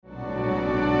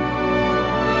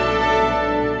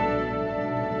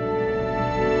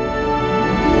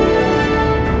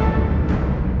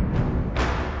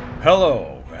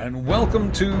Hello, and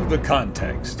welcome to The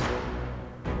Context.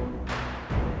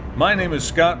 My name is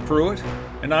Scott Pruitt,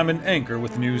 and I'm an anchor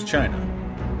with News China.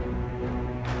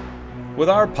 With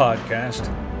our podcast,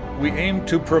 we aim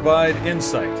to provide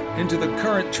insight into the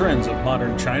current trends of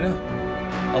modern China,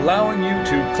 allowing you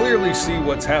to clearly see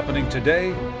what's happening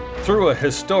today through a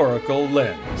historical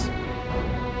lens.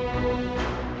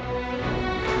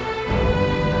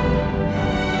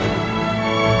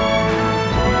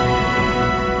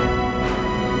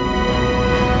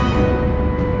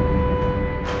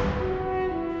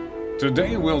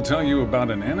 Today we'll tell you about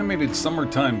an animated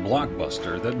summertime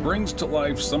blockbuster that brings to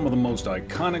life some of the most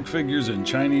iconic figures in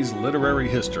Chinese literary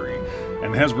history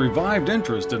and has revived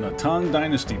interest in a Tang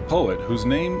Dynasty poet whose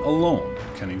name alone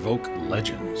can evoke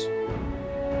legends.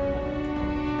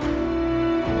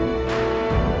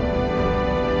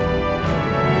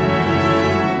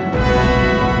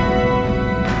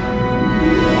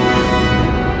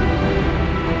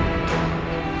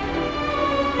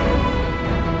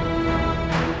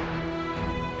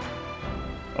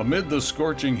 Amid the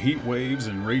scorching heat waves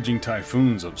and raging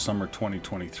typhoons of summer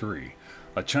 2023,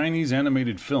 a Chinese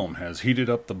animated film has heated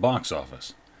up the box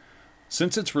office.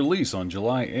 Since its release on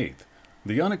July 8th,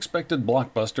 the unexpected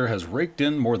blockbuster has raked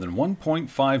in more than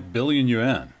 1.5 billion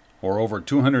yuan, or over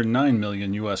 $209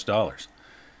 million US dollars.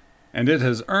 And it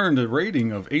has earned a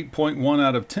rating of 8.1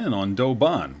 out of 10 on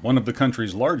Douban, one of the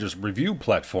country's largest review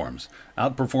platforms,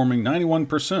 outperforming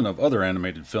 91% of other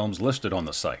animated films listed on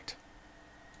the site.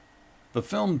 The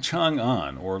film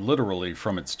Chang'an, or literally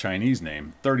from its Chinese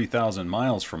name, 30,000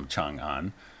 Miles from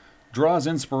Chang'an, draws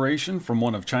inspiration from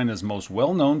one of China's most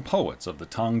well-known poets of the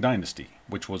Tang Dynasty,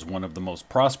 which was one of the most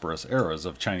prosperous eras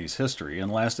of Chinese history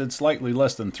and lasted slightly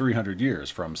less than 300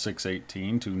 years, from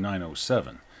 618 to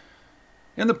 907.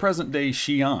 In the present-day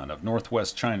Xi'an of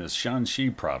northwest China's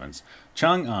Shanxi province,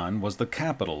 Chang'an was the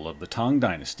capital of the Tang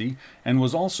Dynasty and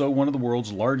was also one of the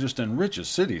world's largest and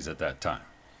richest cities at that time.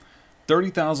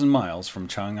 30,000 Miles from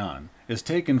Chang'an is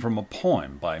taken from a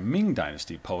poem by Ming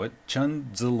Dynasty poet Chen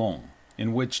Zilong,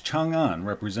 in which Chang'an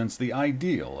represents the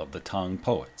ideal of the Tang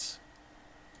poets.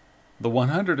 The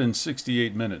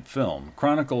 168-minute film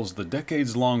chronicles the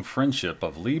decades-long friendship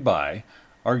of Li Bai,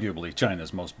 arguably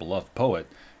China's most beloved poet,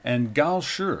 and Gao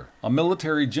Shi, a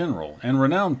military general and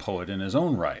renowned poet in his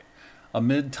own right,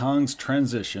 amid Tang's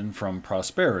transition from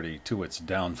prosperity to its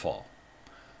downfall.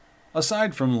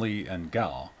 Aside from Li and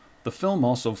Gao, the film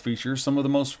also features some of the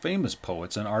most famous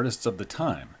poets and artists of the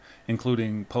time,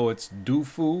 including poets Du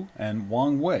Fu and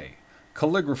Wang Wei,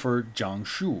 calligrapher Zhang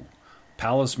Shu,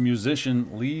 palace musician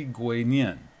Li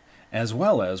Guinian, as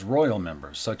well as royal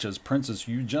members such as Princess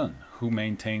Yu Jun, who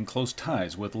maintain close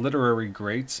ties with literary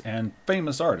greats and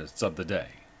famous artists of the day.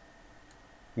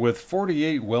 With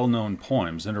 48 well-known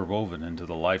poems interwoven into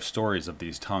the life stories of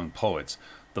these Tang poets,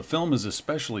 the film is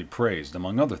especially praised,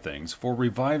 among other things, for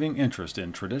reviving interest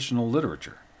in traditional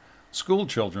literature. School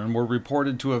children were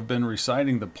reported to have been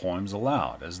reciting the poems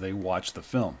aloud as they watched the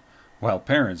film, while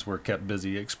parents were kept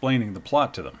busy explaining the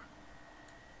plot to them.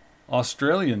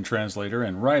 Australian translator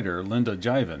and writer Linda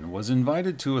Jiven was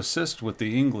invited to assist with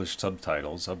the English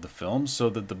subtitles of the film so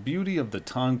that the beauty of the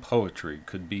Tang poetry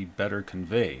could be better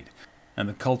conveyed and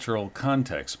the cultural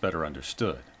context better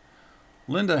understood.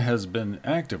 Linda has been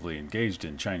actively engaged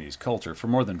in Chinese culture for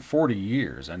more than 40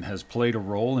 years and has played a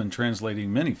role in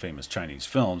translating many famous Chinese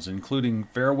films, including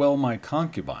Farewell My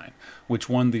Concubine, which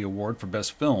won the award for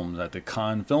Best Film at the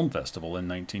Cannes Film Festival in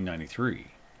 1993.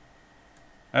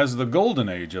 As the golden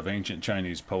age of ancient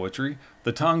Chinese poetry,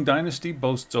 the Tang Dynasty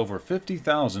boasts over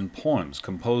 50,000 poems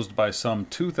composed by some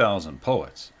 2,000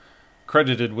 poets.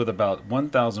 Credited with about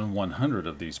 1,100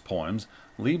 of these poems,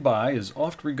 Li Bai is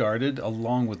oft regarded,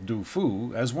 along with Du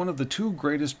Fu, as one of the two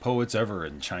greatest poets ever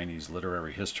in Chinese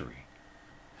literary history.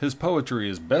 His poetry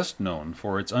is best known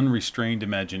for its unrestrained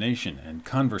imagination and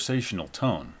conversational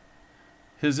tone.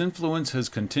 His influence has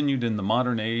continued in the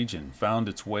modern age and found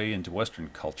its way into Western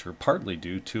culture, partly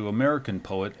due to American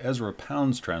poet Ezra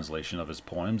Pound's translation of his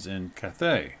poems in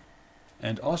Cathay,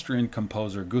 and Austrian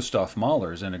composer Gustav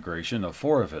Mahler's integration of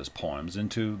 4 of his poems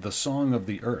into The Song of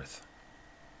the Earth.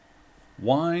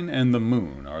 Wine and the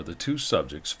moon are the two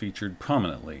subjects featured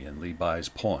prominently in Li Bai's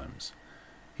poems.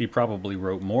 He probably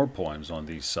wrote more poems on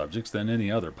these subjects than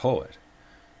any other poet.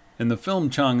 In the film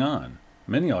Chang'an,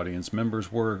 many audience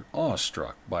members were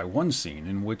awestruck by one scene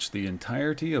in which the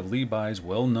entirety of Li Bai's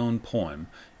well-known poem,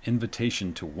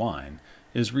 Invitation to Wine,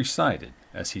 is recited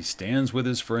as he stands with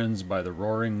his friends by the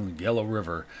roaring Yellow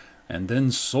River and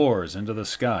then soars into the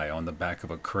sky on the back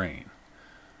of a crane.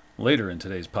 Later in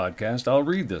today's podcast, I'll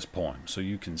read this poem so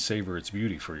you can savor its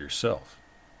beauty for yourself.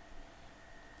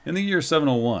 In the year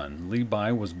 701, Li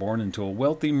Bai was born into a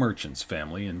wealthy merchant's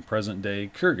family in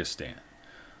present-day Kyrgyzstan.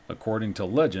 According to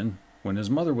legend, when his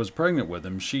mother was pregnant with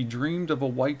him, she dreamed of a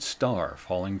white star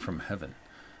falling from heaven.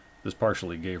 This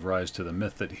partially gave rise to the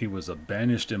myth that he was a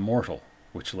banished immortal,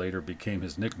 which later became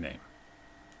his nickname.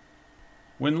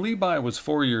 When Li Bai was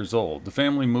 4 years old, the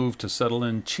family moved to settle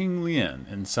in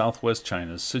Qinglian in southwest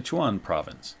China's Sichuan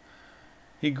province.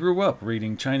 He grew up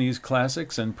reading Chinese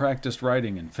classics and practiced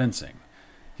writing and fencing.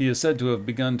 He is said to have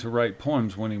begun to write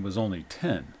poems when he was only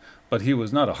 10, but he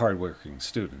was not a hard-working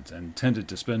student and tended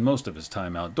to spend most of his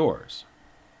time outdoors.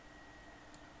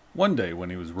 One day when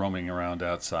he was roaming around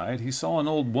outside, he saw an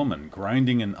old woman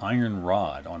grinding an iron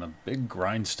rod on a big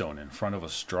grindstone in front of a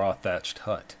straw-thatched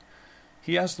hut.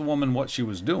 He asked the woman what she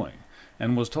was doing,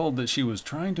 and was told that she was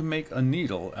trying to make a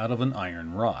needle out of an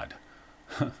iron rod.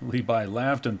 Li Bai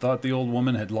laughed and thought the old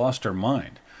woman had lost her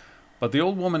mind. But the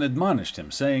old woman admonished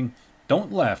him, saying,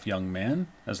 "Don't laugh, young man.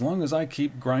 As long as I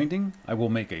keep grinding, I will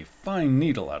make a fine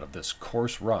needle out of this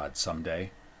coarse rod some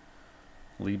day."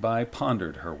 Li Bai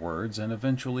pondered her words and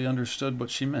eventually understood what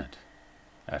she meant.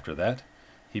 After that,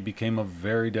 he became a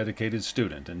very dedicated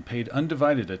student and paid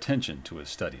undivided attention to his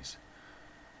studies.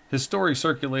 His story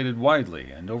circulated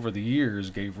widely and over the years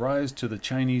gave rise to the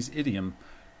Chinese idiom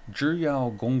只要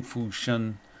功夫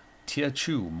深，铁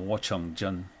杵磨成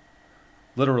针.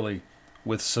 Literally,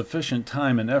 with sufficient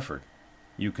time and effort,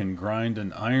 you can grind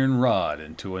an iron rod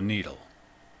into a needle.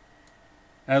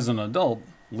 As an adult,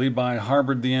 Li Bai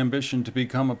harbored the ambition to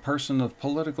become a person of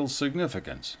political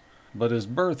significance, but his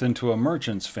birth into a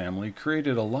merchant's family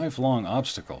created a lifelong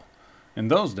obstacle. In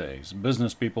those days,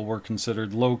 business people were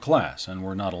considered low class and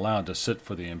were not allowed to sit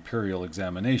for the imperial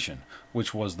examination,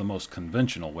 which was the most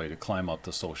conventional way to climb up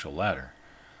the social ladder.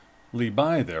 Li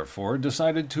Bai, therefore,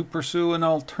 decided to pursue an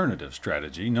alternative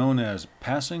strategy known as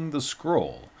passing the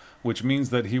scroll, which means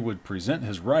that he would present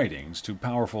his writings to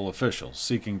powerful officials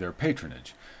seeking their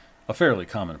patronage, a fairly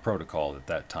common protocol at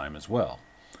that time as well.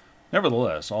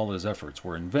 Nevertheless, all his efforts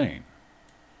were in vain.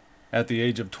 At the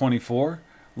age of 24,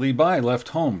 Li Bai left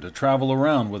home to travel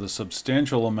around with a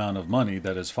substantial amount of money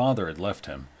that his father had left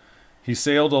him. He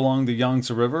sailed along the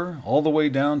Yangtze River all the way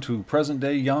down to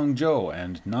present-day Yangzhou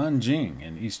and Nanjing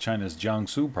in East China's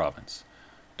Jiangsu province.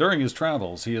 During his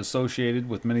travels, he associated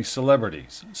with many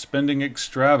celebrities, spending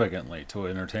extravagantly to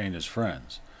entertain his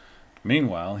friends.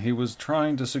 Meanwhile, he was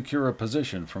trying to secure a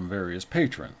position from various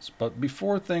patrons, but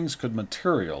before things could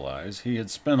materialize, he had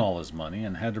spent all his money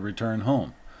and had to return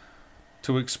home.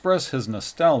 To express his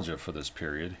nostalgia for this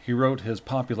period, he wrote his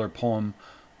popular poem,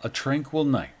 A Tranquil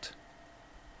Night.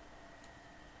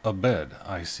 Abed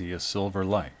I see a silver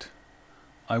light.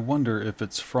 I wonder if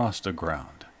it's frost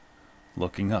aground.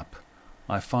 Looking up,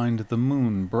 I find the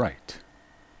moon bright.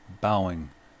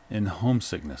 Bowing, in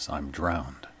homesickness I'm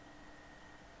drowned.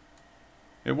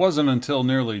 It wasn't until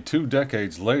nearly 2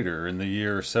 decades later, in the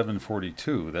year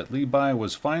 742, that Li Bai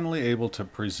was finally able to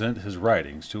present his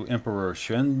writings to Emperor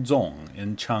Xuanzong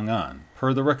in Chang'an,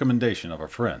 per the recommendation of a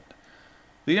friend.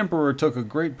 The emperor took a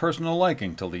great personal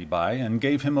liking to Li Bai and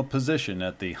gave him a position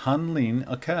at the Hanlin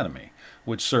Academy,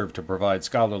 which served to provide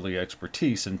scholarly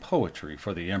expertise in poetry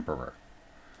for the emperor.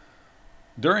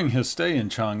 During his stay in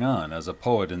Chang'an as a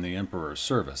poet in the emperor's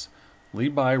service, Li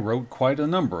Bai wrote quite a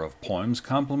number of poems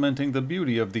complimenting the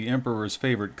beauty of the emperor's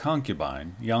favorite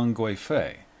concubine, Yang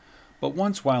Guifei. But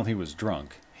once while he was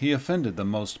drunk, he offended the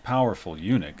most powerful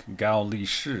eunuch, Gao Li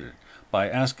Shi, by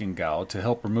asking Gao to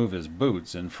help remove his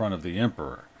boots in front of the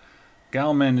emperor.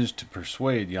 Gao managed to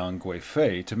persuade Yang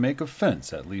Guifei to make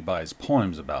offense at Li Bai's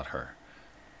poems about her.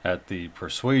 At the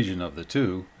persuasion of the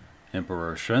two,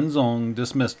 Emperor Xuanzong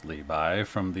dismissed Li Bai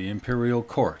from the imperial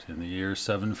court in the year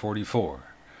 744.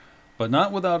 But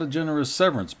not without a generous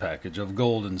severance package of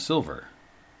gold and silver.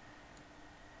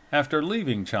 After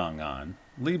leaving Chang'an,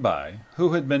 Li Bai,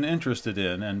 who had been interested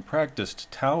in and practiced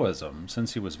Taoism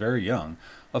since he was very young,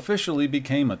 officially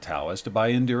became a Taoist by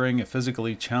enduring a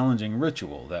physically challenging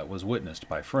ritual that was witnessed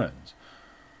by friends.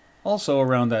 Also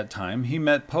around that time, he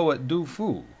met poet Du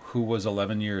Fu, who was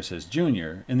 11 years his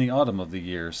junior, in the autumn of the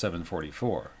year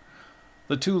 744.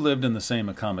 The two lived in the same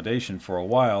accommodation for a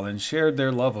while and shared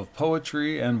their love of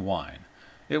poetry and wine.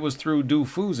 It was through Du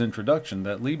Fu's introduction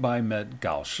that Li Bai met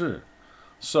Gao Shi.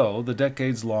 So, the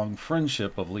decades-long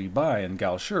friendship of Li Bai and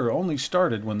Gao Shi only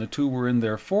started when the two were in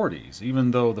their 40s,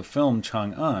 even though the film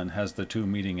Chang'an has the two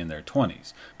meeting in their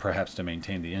 20s, perhaps to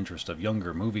maintain the interest of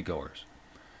younger moviegoers.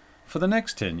 For the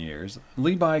next 10 years,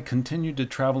 Li Bai continued to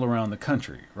travel around the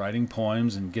country, writing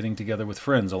poems and getting together with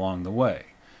friends along the way.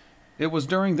 It was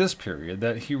during this period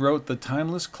that he wrote the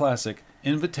timeless classic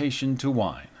Invitation to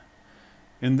Wine.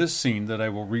 In this scene that I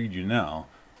will read you now,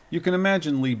 You can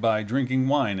imagine Li Bai drinking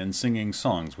wine and singing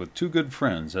songs with two good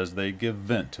friends as they give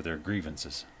vent to their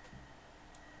grievances.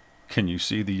 Can you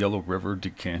see the yellow river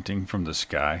decanting from the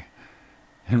sky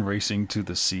and racing to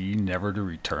the sea, never to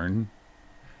return?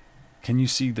 Can you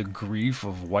see the grief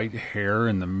of white hair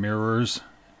in the mirrors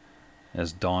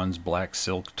as dawn's black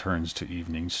silk turns to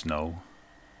evening snow?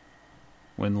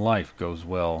 When life goes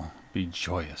well, be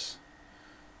joyous.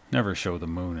 Never show the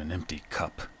moon an empty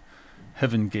cup.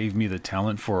 Heaven gave me the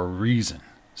talent for a reason.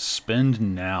 Spend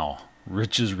now.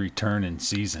 Riches return in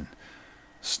season.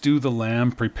 Stew the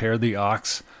lamb, prepare the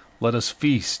ox. Let us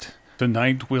feast.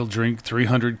 Tonight we'll drink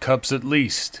 300 cups at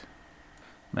least.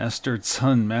 Master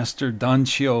Sun, Master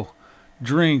Danqiu,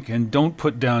 drink and don't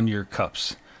put down your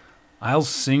cups. I'll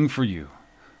sing for you.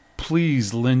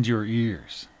 Please lend your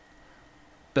ears.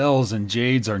 Bells and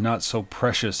jades are not so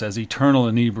precious as eternal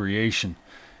inebriation.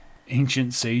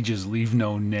 Ancient sages leave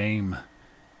no name.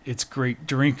 It's great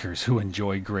drinkers who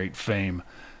enjoy great fame.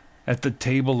 At the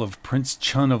table of Prince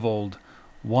Chun of old,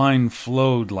 wine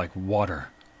flowed like water.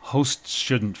 Hosts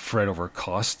shouldn't fret over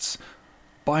costs.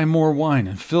 Buy more wine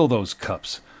and fill those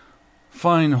cups.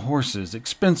 Fine horses,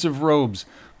 expensive robes.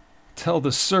 Tell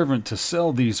the servant to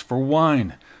sell these for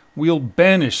wine. We'll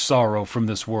banish sorrow from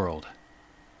this world.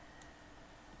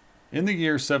 In the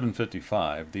year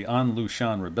 755, the An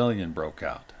Lushan rebellion broke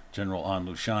out. General An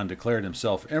Lushan declared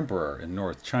himself emperor in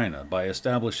North China by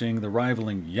establishing the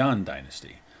rivaling Yan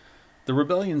Dynasty. The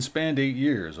rebellion spanned 8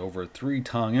 years over 3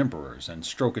 Tang emperors and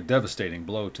struck a devastating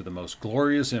blow to the most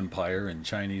glorious empire in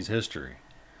Chinese history.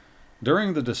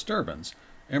 During the disturbance,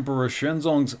 Emperor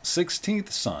Xuanzong's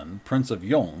 16th son, Prince of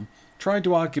Yong, tried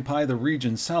to occupy the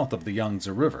region south of the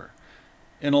Yangtze River.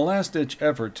 In a last-ditch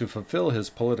effort to fulfill his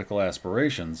political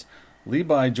aspirations, Li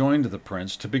Bai joined the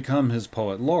prince to become his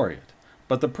poet laureate,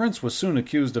 but the prince was soon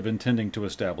accused of intending to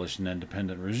establish an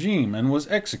independent regime and was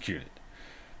executed.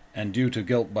 And due to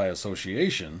guilt by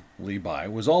association, Li Bai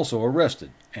was also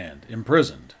arrested and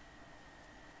imprisoned.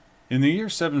 In the year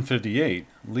 758,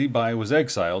 Li Bai was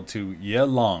exiled to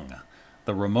Yelong,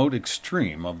 the remote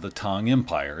extreme of the Tang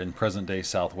Empire in present-day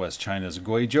southwest China's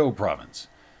Guizhou province.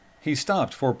 He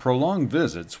stopped for prolonged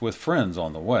visits with friends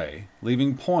on the way,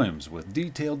 leaving poems with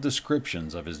detailed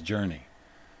descriptions of his journey.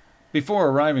 Before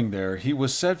arriving there, he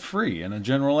was set free in a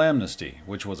general amnesty,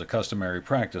 which was a customary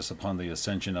practice upon the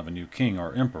ascension of a new king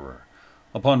or emperor.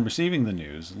 Upon receiving the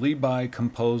news, Li Bai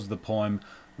composed the poem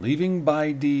Leaving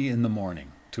Bai Di in the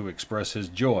Morning to express his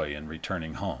joy in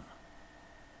returning home.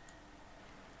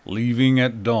 Leaving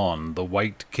at dawn the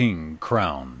white king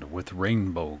crowned with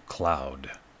rainbow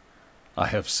cloud, I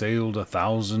have sailed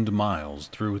 1,000 miles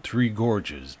through 3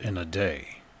 gorges in a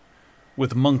day.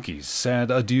 With monkeys' sad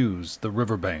adieus the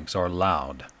riverbanks are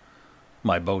loud.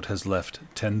 My boat has left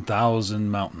 10,000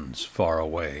 mountains far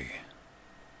away.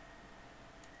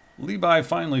 Li Bai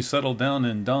finally settled down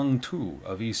in Dangtu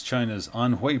of East China's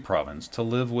Anhui province to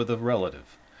live with a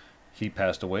relative. He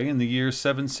passed away in the year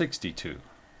 762.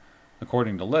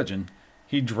 According to legend,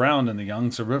 he drowned in the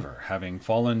Yangtze River, having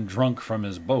fallen drunk from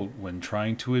his boat when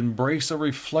trying to embrace a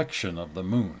reflection of the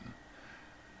moon.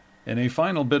 In a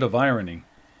final bit of irony,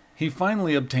 he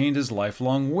finally obtained his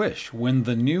lifelong wish when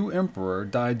the new emperor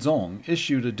Daizong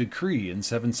issued a decree in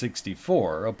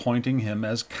 764 appointing him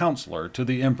as counselor to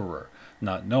the emperor,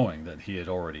 not knowing that he had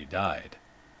already died.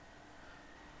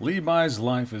 Li Bai's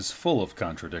life is full of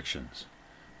contradictions.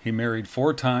 He married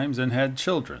 4 times and had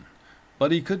children,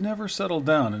 but he could never settle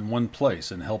down in one place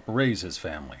and help raise his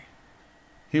family.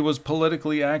 He was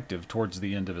politically active towards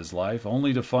the end of his life,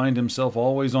 only to find himself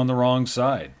always on the wrong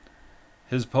side.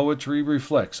 His poetry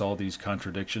reflects all these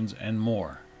contradictions and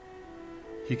more.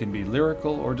 He can be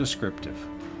lyrical or descriptive,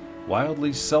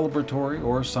 wildly celebratory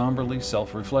or somberly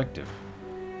self-reflective.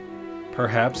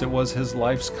 Perhaps it was his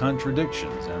life's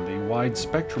contradictions and the wide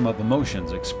spectrum of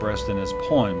emotions expressed in his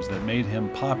poems that made him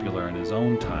popular in his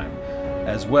own time,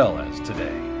 as well as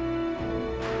today.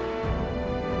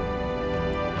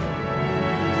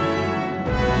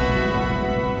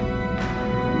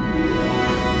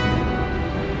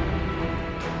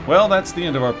 Well, that's the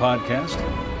end of our podcast.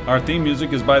 Our theme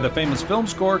music is by the famous film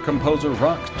score composer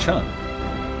Rock Chun.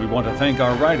 We want to thank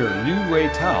our writer Liu Wei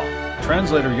Tao,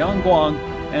 translator Yang Guang,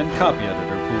 and copy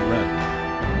editor Pu Ren.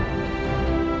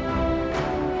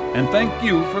 And thank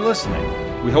you for listening.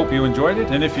 We hope you enjoyed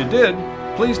it, and if you did,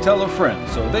 please tell a friend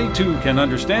so they too can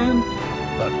understand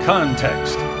the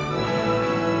context.